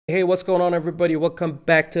Hey, what's going on, everybody? Welcome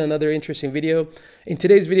back to another interesting video. In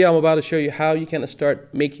today's video, I'm about to show you how you can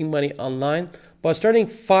start making money online by starting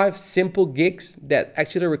 5 simple gigs that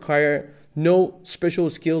actually require no special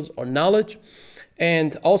skills or knowledge,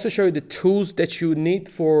 and also show you the tools that you need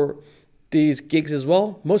for these gigs as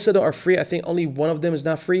well. Most of them are free. I think only one of them is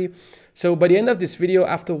not free. So by the end of this video,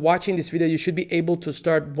 after watching this video, you should be able to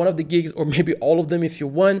start one of the gigs, or maybe all of them if you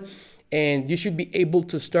want, and you should be able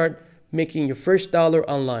to start making your first dollar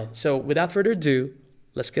online. So without further ado,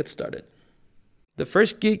 let's get started. The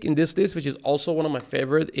first gig in this list, which is also one of my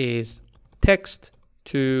favorite, is text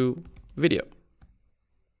to video.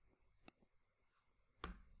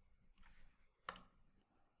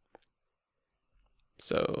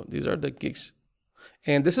 So these are the gigs.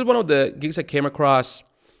 And this is one of the gigs I came across.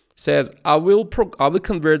 Says, I will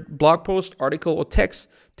convert blog post, article, or text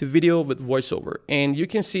to video with voiceover. And you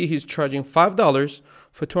can see he's charging $5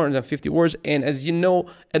 for 250 words. And as you know,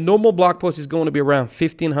 a normal blog post is going to be around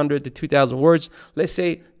 1,500 to 2,000 words. Let's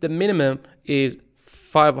say the minimum is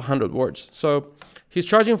 500 words. So he's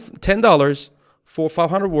charging $10 for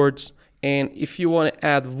 500 words. And if you want to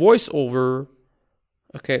add voiceover,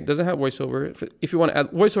 okay, it doesn't have voiceover. If you want to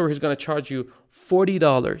add voiceover, he's going to charge you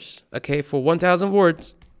 $40, okay, for 1,000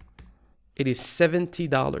 words. It is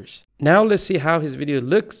 $70. Now let's see how his video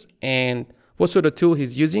looks and what sort of tool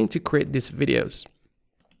he's using to create these videos.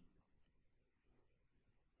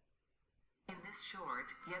 In this short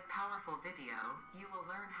yet powerful video, you will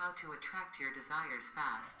learn how to attract your desires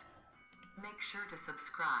fast. Make sure to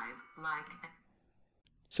subscribe, like.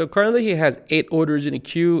 So currently he has 8 orders in a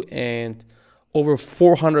queue and over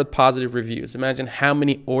 400 positive reviews. Imagine how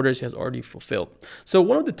many orders he has already fulfilled. So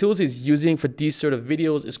one of the tools he's using for these sort of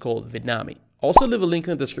videos is called Vidnami. Also leave a link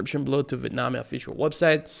in the description below to Vidnami official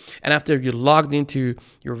website. And after you're logged into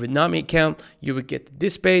your Vidnami account, you will get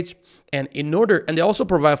this page. And they also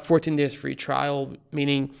provide 14 days free trial,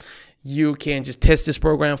 meaning you can just test this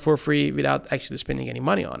program for free without actually spending any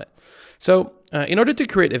money on it. So in order to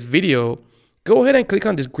create a video, go ahead and click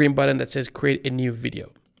on this green button that says create a new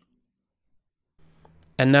video.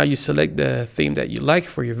 And now you select the theme that you like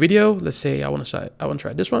for your video. Let's say I want to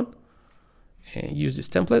try this one and use this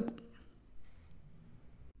template.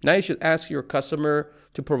 Now you should ask your customer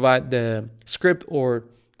to provide the script or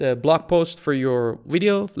the blog post for your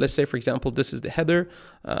video. Let's say, for example, this is the header,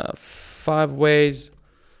 5 ways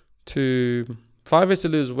to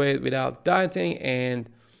lose weight without dieting. And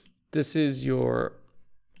this is your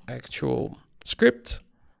actual script.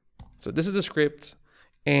 So this is the script.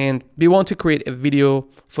 And we want to create a video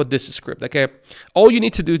for this script, okay? All you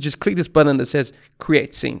need to do is just click this button that says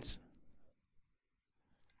create scenes.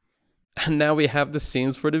 And now we have the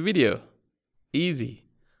scenes for the video. Easy,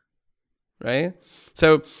 right?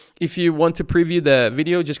 So if you want to preview the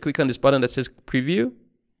video, just click on this button that says preview.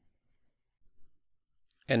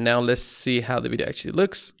 And now let's see how the video actually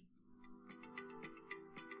looks.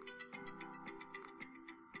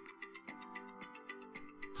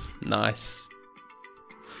 Nice.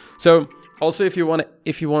 So also, if you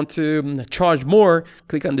want to charge more,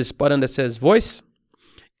 click on this button that says voice,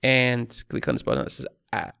 and click on this button that says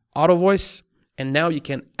auto voice, and now you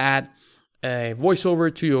can add a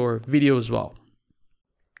voiceover to your video as well.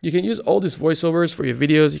 You can use all these voiceovers for your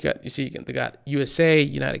videos. They got USA,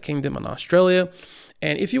 United Kingdom, and Australia.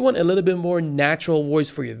 And if you want a little bit more natural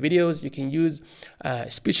voice for your videos, you can use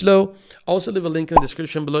SpeechLow. Also leave a link in the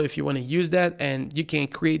description below if you want to use that, and you can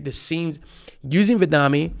create the scenes using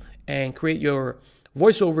Vidnami and create your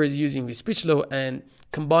voiceovers using the SpeechLow and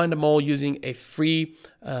combine them all using a free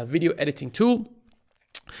video editing tool,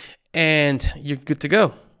 and you're good to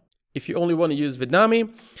go. If you only want to use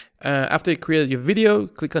Vidnami, after you create your video,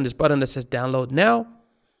 click on this button that says download now,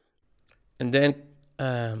 and then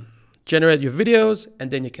generate your videos,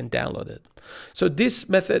 and then you can download it. So this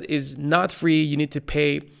method is not free. You need to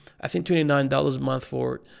pay, I think, $29 a month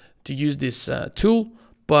to use this tool.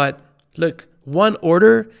 But look, one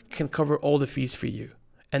order can cover all the fees for you,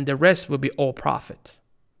 and the rest will be all profit.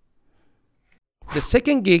 The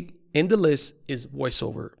second gig in the list is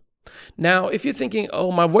voiceover. Now, if you're thinking,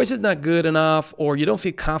 oh, my voice is not good enough, or you don't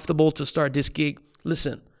feel comfortable to start this gig,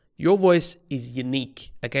 listen, your voice is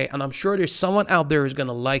unique, okay? And I'm sure there's someone out there who's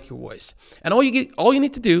gonna like your voice. And all you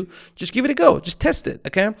need to do, just give it a go, just test it,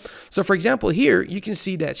 okay? So for example, here you can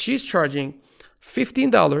see that she's charging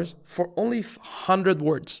 $15 for only 100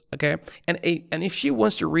 words, okay? And if she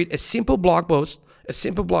wants to read a simple blog post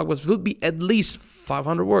will be at least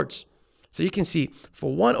 500 words. So you can see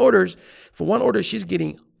for one order, she's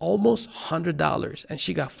getting almost $100, and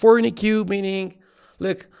she got 4 in a queue, meaning,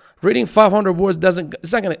 look, reading 500 words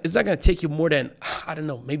it's not gonna take you more than, I don't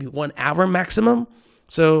know, maybe 1 hour maximum.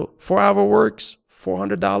 So 4-hour works,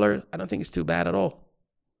 $400. I don't think it's too bad at all.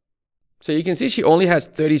 So you can see she only has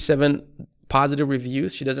 37 positive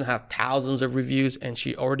reviews. She doesn't have thousands of reviews, and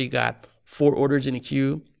she already got 4 orders in a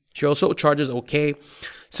queue. She also charges okay.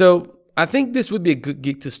 So I think this would be a good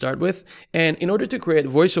gig to start with. And in order to create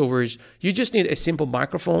voiceovers, you just need a simple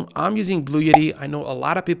microphone. I'm using Blue Yeti. I know a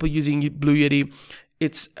lot of people using Blue Yeti.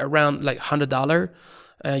 It's around like $100.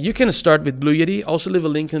 You can start with Blue Yeti. Also leave a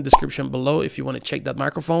link in the description below if you want to check that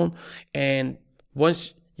microphone. And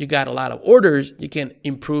once you got a lot of orders, you can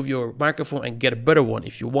improve your microphone and get a better one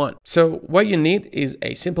if you want. So what you need is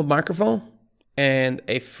a simple microphone and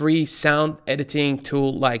a free sound editing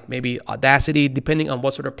tool like maybe Audacity, depending on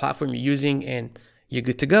what sort of platform you're using, and you're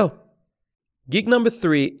good to go. Gig number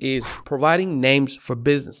 3 is providing names for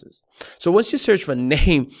businesses. So once you search for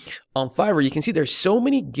name on Fiverr, you can see there's so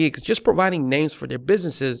many gigs just providing names for their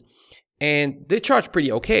businesses, and they charge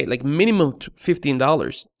pretty okay, like minimum $15,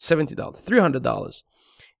 $70, $300.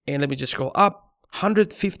 And let me just scroll up,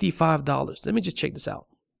 $155. Let me just check this out.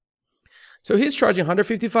 So he's charging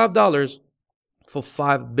 $155 for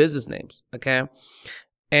 5 business names, okay?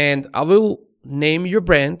 And I will name your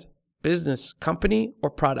brand, business, company, or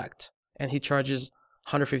product. And he charges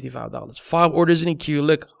 $155. 5 orders in a queue.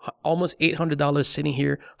 Look, almost $800 sitting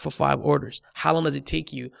here for 5 orders. How long does it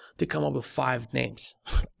take you to come up with 5 names?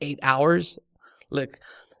 8 hours? Look,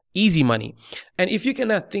 easy money. And if you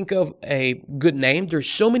cannot think of a good name, there's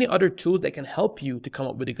so many other tools that can help you to come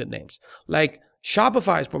up with the good names. Like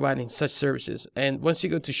Shopify is providing such services. And once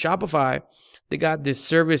you go to Shopify, they got this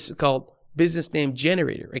service called Business Name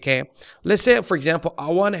Generator, okay? Let's say, for example,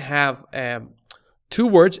 I want to have 2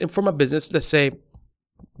 words for my business. Let's say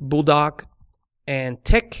Bulldog and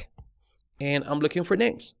Tech, and I'm looking for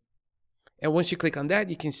names. And once you click on that,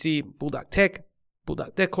 you can see Bulldog Tech,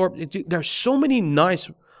 Bulldog Tech Corp. There's so many nice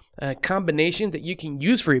combinations that you can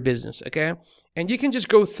use for your business, okay? And you can just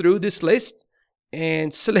go through this list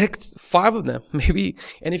and select 5 of them, maybe.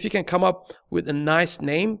 And if you can come up with a nice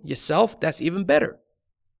name yourself, that's even better.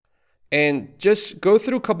 And just go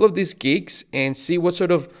through a couple of these gigs and see what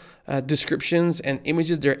sort of descriptions and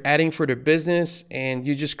images they're adding for their business, and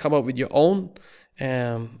you just come up with your own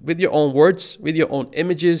words, with your own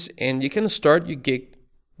images, and you can start your gig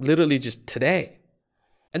literally just today.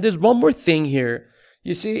 And there's one more thing here.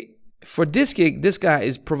 You see, for this gig, this guy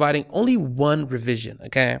is providing only 1 revision,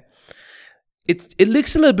 okay? It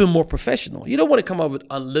looks a little bit more professional. You don't want to come up with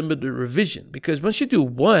unlimited revision, because once you do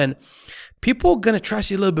 1, people are going to trust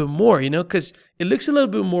you a little bit more, you know, because it looks a little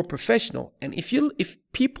bit more professional. And if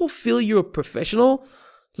people feel you're a professional,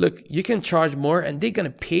 look, you can charge more and they're going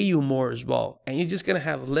to pay you more as well. And you're just going to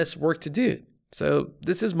have less work to do. So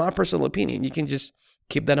this is my personal opinion. You can just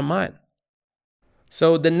keep that in mind.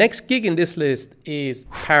 So the next gig in this list is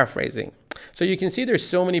paraphrasing. So you can see there's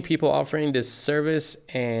so many people offering this service,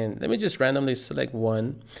 and let me just randomly select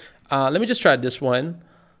one. Let me just try this one.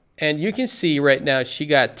 And you can see right now she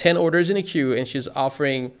got 10 orders in a queue, and she's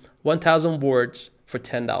offering 1,000 words for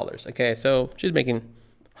 $10. Okay, so she's making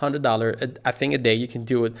 $100, I think, a day. You can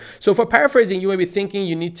do it. So for paraphrasing, you may be thinking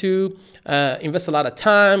you need to invest a lot of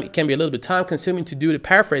time. It can be a little bit time consuming to do the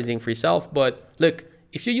paraphrasing for yourself. But look,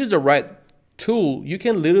 if you use the right tool, you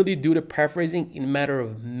can literally do the paraphrasing in a matter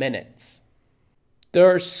of minutes. There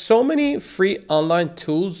are so many free online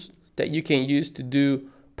tools that you can use to do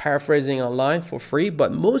paraphrasing online for free,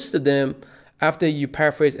 but most of them, after you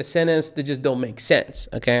paraphrase a sentence, they just don't make sense,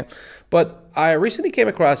 okay? But I recently came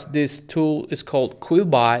across this tool. It's called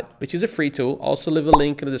Quillbot, which is a free tool. Also leave a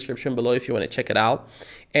link in the description below if you want to check it out.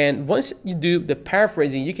 And once you do the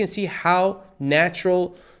paraphrasing, you can see how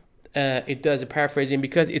natural it does the paraphrasing,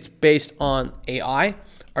 because it's based on AI,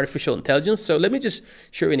 artificial intelligence. So let me just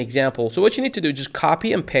show you an example. So what you need to do is just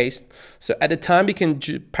copy and paste. So at the time, you can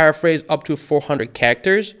paraphrase up to 400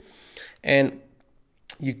 characters, and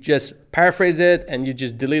you just paraphrase it and you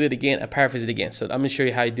just delete it again and paraphrase it again. So I'm gonna show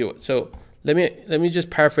you how you do it. So let me just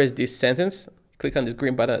paraphrase this sentence. Click on this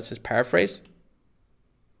green button that says paraphrase.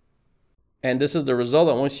 And this is the result.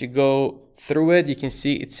 And once you go through it, you can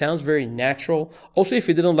see it sounds very natural. Also, if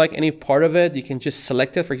you didn't like any part of it, you can just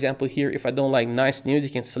select it. For example, here, if I don't like nice news, you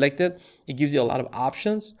can select it. It gives you a lot of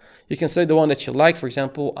options. You can select the one that you like. For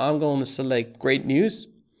example, I'm going to select great news.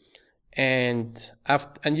 And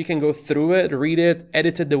you can go through it, read it,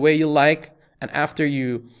 edit it the way you like. And after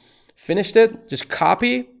you finished it, just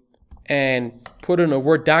copy and put it in a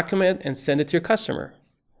Word document and send it to your customer.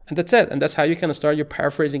 And that's it. And that's how you can start your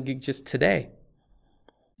paraphrasing gig just today.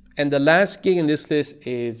 And the last gig in this list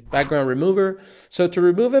is background remover. So to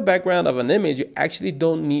remove a background of an image, you actually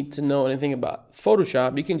don't need to know anything about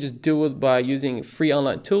Photoshop. You can just do it by using free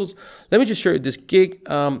online tools. Let me just show you this gig.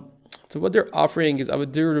 So what they're offering is I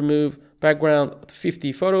would do remove background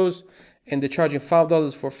 50 photos, and they're charging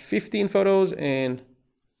 $5 for 15 photos and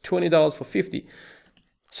 $20 for 50.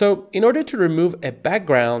 So in order to remove a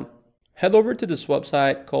background, head over to this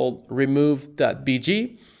website called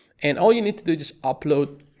remove.bg, and all you need to do is just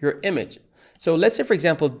upload your image. So let's say, for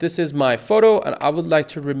example, this is my photo and I would like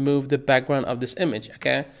to remove the background of this image,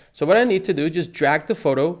 okay? So what I need to do is just drag the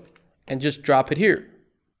photo and just drop it here.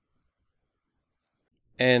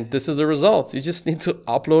 And this is the result. You just need to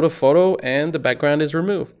upload a photo and the background is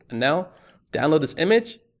removed. And now download this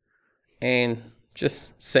image and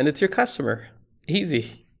just send it to your customer.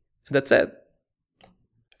 Easy. That's it.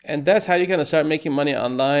 And that's how you're gonna start making money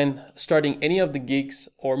online, starting any of the gigs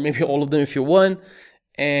or maybe all of them if you want.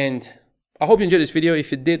 And I hope you enjoyed this video.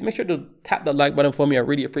 If you did, make sure to tap the like button for me. I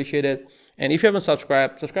really appreciate it. And if you haven't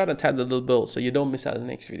subscribed, subscribe and tap the little bell so you don't miss out on the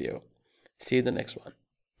next video. See you in the next one.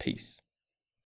 Peace.